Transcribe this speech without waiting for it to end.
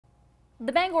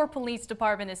The Bangor Police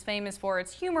Department is famous for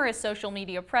its humorous social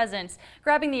media presence,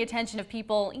 grabbing the attention of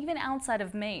people even outside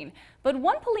of Maine. But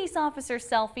one police officer's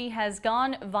selfie has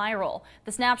gone viral.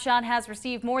 The snapshot has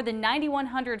received more than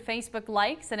 9,100 Facebook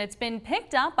likes, and it's been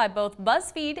picked up by both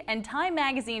BuzzFeed and Time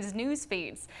Magazine's news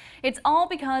feeds. It's all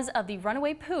because of the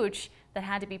runaway pooch that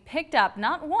had to be picked up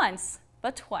not once,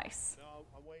 but twice.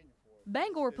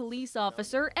 Bangor police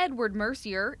officer Edward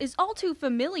Mercier is all too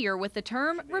familiar with the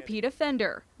term repeat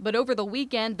offender. But over the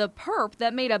weekend, the perp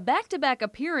that made a back-to-back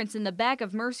appearance in the back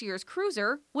of Mercier's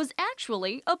cruiser was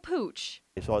actually a pooch.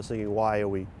 So I was thinking, why are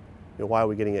we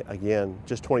getting it again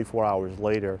just 24 hours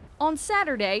later? On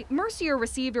Saturday, Mercier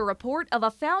received a report of a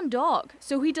found dog,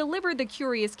 so he delivered the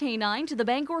curious canine to the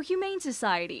Bangor Humane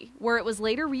Society, where it was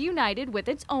later reunited with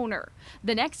its owner.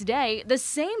 The next day, the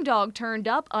same dog turned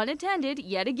up unattended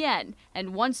yet again,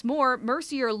 and once more,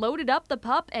 Mercier loaded up the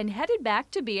pup and headed back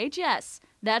to BHS.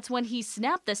 That's when he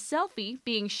snapped the selfie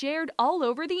being shared all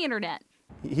over the internet.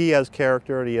 He has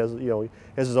character, and he has,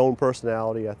 has his own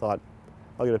personality. I thought,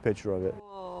 I'll get a picture of it.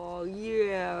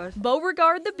 Yes.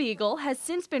 Beauregard the Beagle has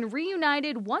since been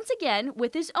reunited once again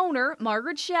with his owner,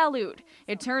 Margaret Shalhoub.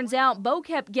 It turns out Beau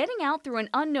kept getting out through an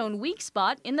unknown weak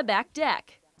spot in the back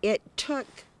deck. It took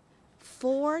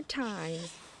 4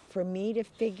 times for me to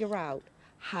figure out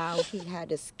how he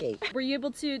had escaped. Were you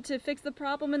able to fix the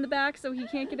problem in the back so he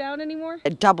can't get out anymore? A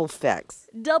double fix.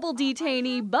 Double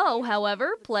detainee Beau,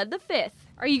 however, pled the fifth.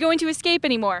 Are you going to escape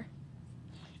anymore?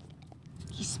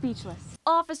 He's speechless.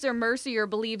 Officer Mercier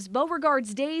believes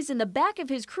Beauregard's days in the back of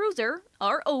his cruiser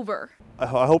are over. I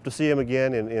hope to see him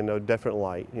again in a different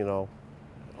light,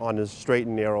 on his straight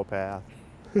and narrow path.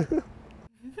 The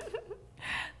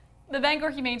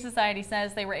Bangor Humane Society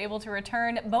says they were able to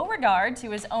return Beauregard to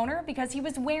his owner because he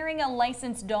was wearing a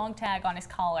licensed dog tag on his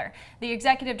collar. The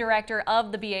executive director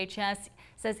of the BHS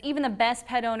says even the best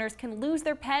pet owners can lose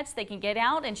their pets, they can get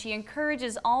out, and she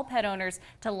encourages all pet owners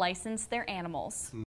to license their animals.